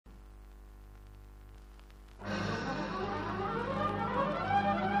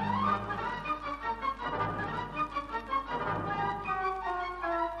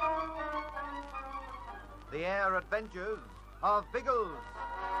Air Adventures of Biggles.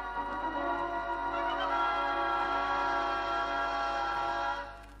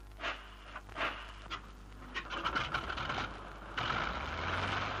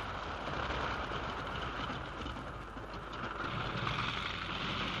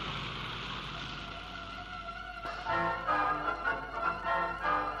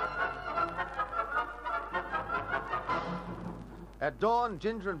 At dawn,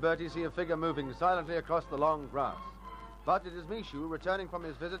 Ginger and Bertie see a figure moving silently across the long grass. But it is Mishu returning from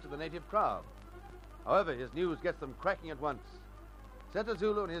his visit to the native kraal. However, his news gets them cracking at once. Seta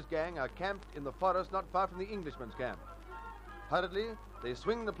Zulu and his gang are camped in the forest not far from the Englishman's camp. Hurriedly, they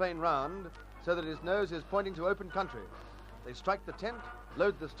swing the plane round so that his nose is pointing to open country. They strike the tent,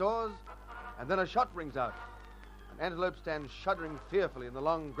 load the stores, and then a shot rings out. An antelope stands shuddering fearfully in the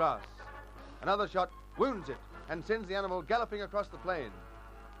long grass. Another shot wounds it and sends the animal galloping across the plain.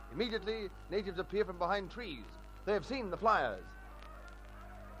 Immediately, natives appear from behind trees. They have seen the flyers.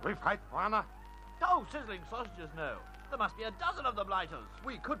 We fight, Bwana? Oh, sizzling sausages, no. There must be a dozen of the blighters.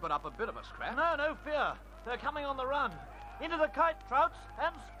 We could put up a bit of a scrap. No fear. They're coming on the run. Into the kite, Trouts,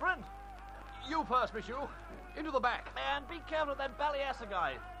 and sprint. You first, Mishu. Into the back. And be careful of that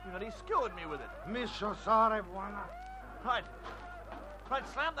ballyassegai. You nearly skewered me with it. Misho sorry, Bwana. Right,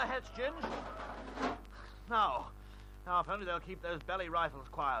 slam the hatch, Ginge. Now, if only they'll keep those belly rifles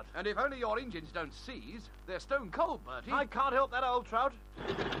quiet. And if only your engines don't seize, they're stone cold, Bertie. I can't help that, old Trout.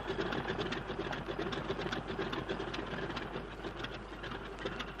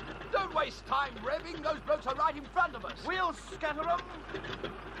 Don't waste time revving. Those blokes are right in front of us. We'll scatter them.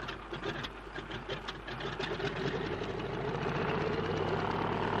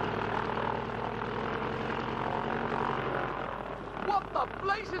 What the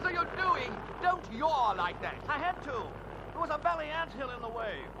blazes are you doing? Don't yaw like that. I had to. There was a belly anthill in the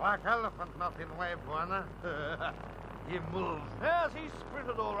way. Black elephant not in way, Bwana. He moves. Yes, he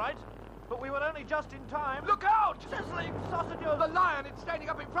sprinted all right. But we were only just in time. Look out! Sizzling sausages! The lion is standing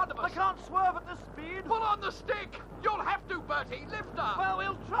up in front of us. I can't swerve at this speed. Pull on the stick! You'll have to, Bertie. Lift her! Well,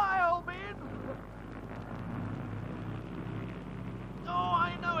 we'll try, old bean. Oh,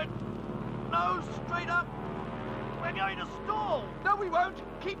 I know it. No, straight up. We're going to stall. No, we won't.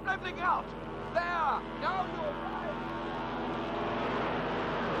 Keep leveling out. There. Now you're right.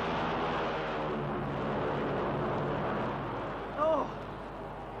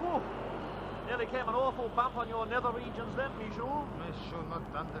 Nearly came an awful bump on your nether regions then, Mishu. Misho not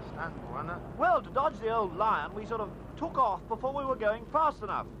understand, Bwana. Well, to dodge the old lion, we sort of took off before we were going fast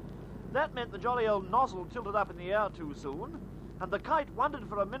enough. That meant the jolly old nozzle tilted up in the air too soon, and the kite wondered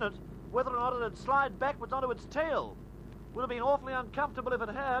for a minute whether or not it'd slide backwards onto its tail. Would have been awfully uncomfortable if it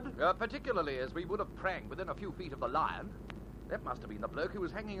had. Particularly as we would have pranged within a few feet of the lion. That must have been the bloke who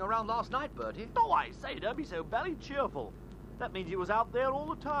was hanging around last night, Bertie. Oh, I say, don't be so bally cheerful. That means he was out there all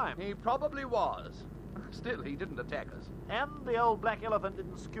the time. He probably was. Still, he didn't attack us. And the old black elephant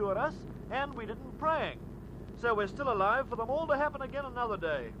didn't skewer us, and we didn't prang. So we're still alive for them all to happen again another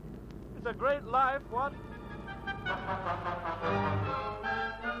day. It's a great life, what?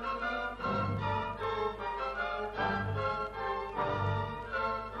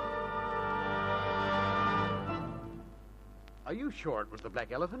 Are you sure it was the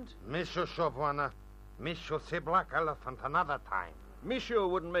black elephant? Misho sure, Bwana. Misho see black elephant another time. Mishu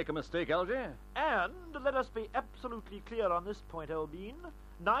wouldn't make a mistake, Algy. And let us be absolutely clear on this point, old bean.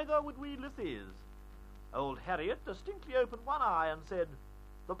 Neither would we Lithies. Old Harriet distinctly opened one eye and said,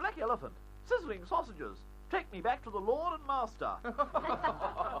 "The black elephant, sizzling sausages, take me back to the Lord and Master."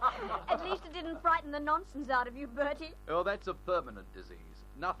 At least it didn't frighten the nonsense out of you, Bertie. Oh, that's a permanent disease.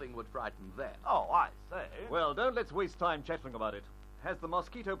 Nothing would frighten that. Oh, I say. Well, don't let's waste time chattering about it. Has the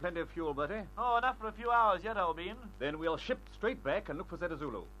Mosquito plenty of fuel, Bertie? Oh, enough for a few hours yet, old bean. Then we'll ship straight back and look for Zeta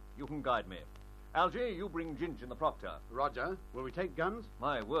Zulu. You can guide me. Algy, you bring Ginge in the Proctor. Roger. Will we take guns?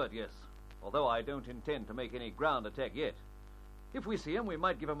 My word, yes. Although I don't intend to make any ground attack yet. If we see him, we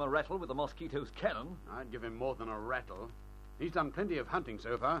might give him a rattle with the Mosquito's cannon. I'd give him more than a rattle. He's done plenty of hunting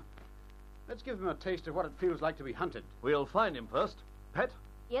so far. Let's give him a taste of what it feels like to be hunted. We'll find him first. Pet?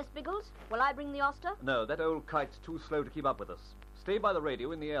 Yes, Biggles? Will I bring the Oster? No, that old kite's too slow to keep up with us. Stay by the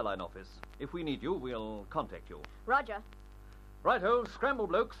radio in the airline office. If we need you, we'll contact you. Roger. Right-ho, scramble,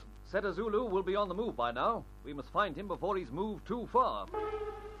 blokes. Zeta Zulu will be on the move by now. We must find him before he's moved too far.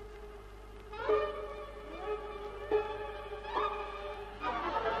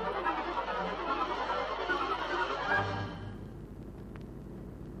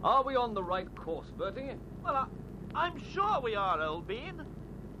 Are we on the right course, Bertie? Well, I'm sure we are, old bean.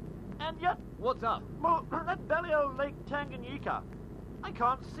 And yet, What's up? well, that belly old Lake Tanganyika, I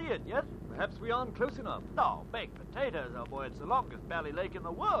can't see it yet. Perhaps we aren't close enough. No, baked potatoes, old boy. It's the longest valley lake in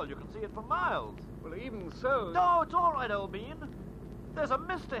the world. You can see it for miles. Well, even so... No, it's all right, old bean. There's a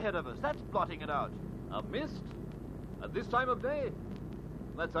mist ahead of us. That's blotting it out. A mist? At this time of day?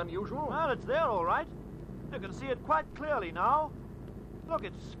 That's unusual. Well, it's there, all right. You can see it quite clearly now. Look,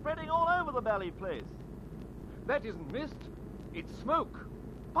 it's spreading all over the valley place. That isn't mist. It's smoke.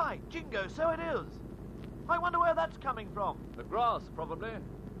 By jingo, so it is. I wonder where that's coming from. The grass, probably.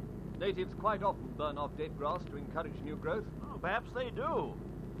 Natives quite often burn off dead grass to encourage new growth. Oh, perhaps they do.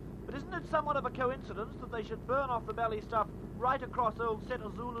 But isn't it somewhat of a coincidence that they should burn off the valley stuff right across old Seta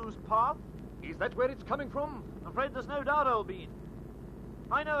Zulu's path? Is that where it's coming from? I'm afraid there's no doubt, old bean.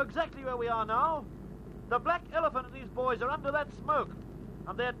 I know exactly where we are now. The Black Elephant and these boys are under that smoke,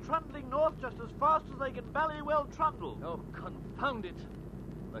 and they're trundling north just as fast as they can bally well trundle. Oh, confound it.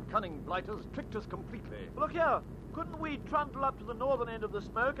 The cunning blighters tricked us completely. Look here. Couldn't we trundle up to the northern end of the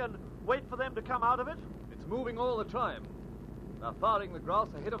smoke and wait for them to come out of it? It's moving all the time. They're firing the grass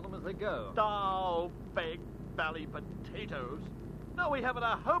ahead of them as they go. Oh, big valley potatoes. No, we haven't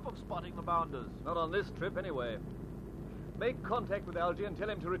a hope of spotting the bounders. Not on this trip, anyway. Make contact with Algy and tell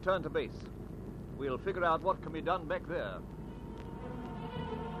him to return to base. We'll figure out what can be done back there.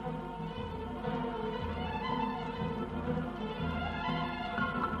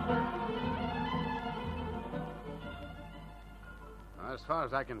 As far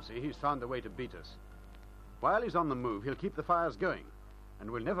as I can see, he's found a way to beat us. While he's on the move, he'll keep the fires going, and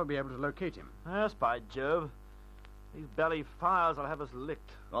we'll never be able to locate him. Yes, by Jove. These belly fires will have us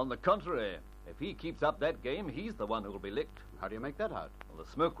licked. On the contrary, if he keeps up that game, he's the one who'll be licked. How do you make that out? Well,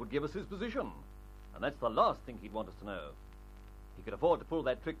 the smoke would give us his position, and that's the last thing he'd want us to know. He could afford to pull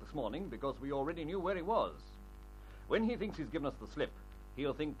that trick this morning because we already knew where he was. When he thinks he's given us the slip,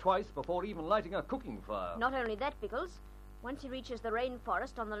 he'll think twice before even lighting a cooking fire. Not only that, Biggles. Once he reaches the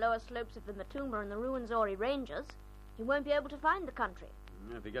rainforest on the lower slopes of the Matumba and the Ruwenzori Ranges, he won't be able to find the country.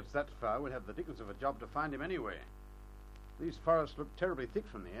 If he gets that far, we'll have the dickens of a job to find him anyway. These forests look terribly thick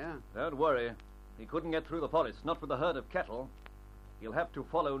from the air. Don't worry. He couldn't get through the forest, not with a herd of cattle. He'll have to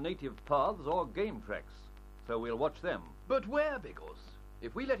follow native paths or game tracks, so we'll watch them. But where, Biggles?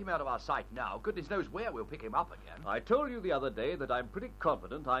 If we let him out of our sight now, goodness knows where we'll pick him up again. I told you the other day that I'm pretty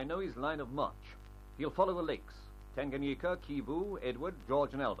confident I know his line of march. He'll follow the lakes. Tanganyika, Kivu, Edward,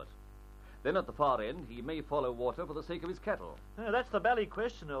 George and Albert. Then at the far end, he may follow water for the sake of his cattle. That's the belly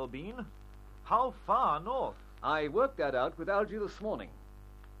question, old bean. How far north? I worked that out with Algy this morning.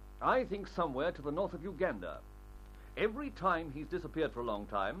 I think somewhere to the north of Uganda. Every time he's disappeared for a long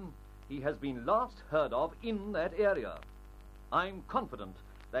time, he has been last heard of in that area. I'm confident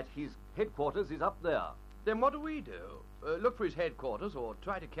that his headquarters is up there. Then what do we do? Look for his headquarters or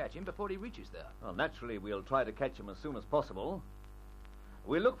try to catch him before he reaches there? Well, naturally, we'll try to catch him as soon as possible.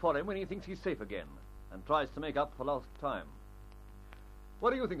 We'll look for him when he thinks he's safe again and tries to make up for lost time.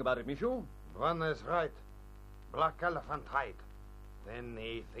 What do you think about it, Michu? Buana's right. Black Elephant hide. Then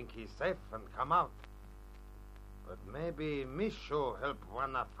he think he's safe and come out. But maybe Michu help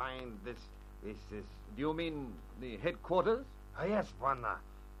Buana find this. Do you mean the headquarters? Yes, Buana.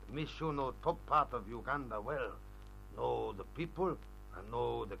 Michu know top part of Uganda well. Know the people and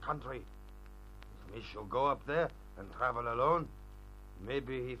know the country. If Michu go up there and travel alone,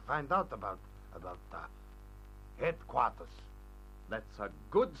 maybe he find out about the headquarters. That's a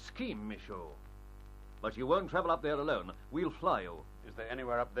good scheme, Michu. But you won't travel up there alone. We'll fly you. Is there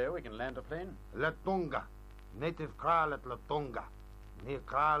anywhere up there we can land a plane? Latunga. Native kraal at Latunga. Near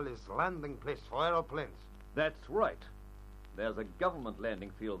kraal is landing place for aeroplanes. That's right. There's a government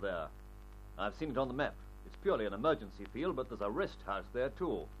landing field there. I've seen it on the map. It's purely an emergency field, but there's a rest house there,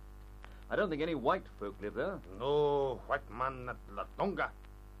 too. I don't think any white folk live there. No white man at Latunga.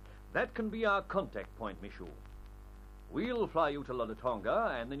 That can be our contact point, Michu. We'll fly you to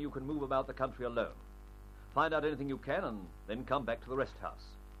Latonga, and then you can move about the country alone. Find out anything you can, and then come back to the rest house.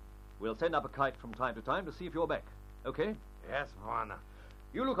 We'll send up a kite from time to time to see if you're back. Okay? Yes, Buana.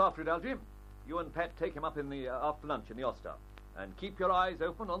 You look after it, Algy. You and Pat take him up in the after lunch in the Oster. And keep your eyes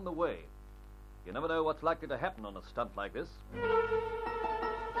open on the way. You never know what's likely to happen on a stunt like this.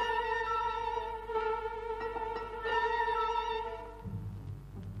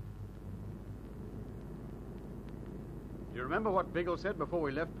 Do you remember what Biggles said before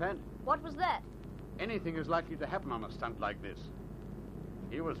we left, Pat? What was that? Anything is likely to happen on a stunt like this.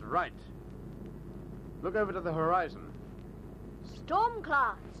 He was right. Look over to the horizon. Storm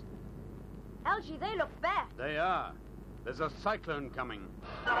clouds. Algy, they look bad. They are. There's a cyclone coming.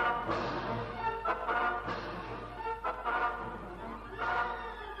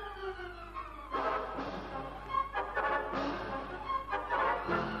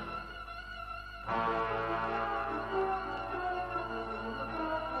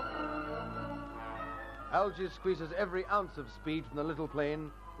 Algy squeezes every ounce of speed from the little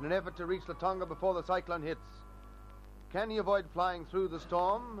plane in an effort to reach the Tonga before the cyclone hits. Can he avoid flying through the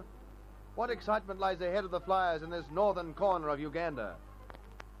storm? What excitement lies ahead of the flyers in this northern corner of Uganda?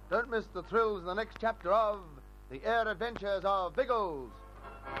 Don't miss the thrills in the next chapter of The Air Adventures of Biggles.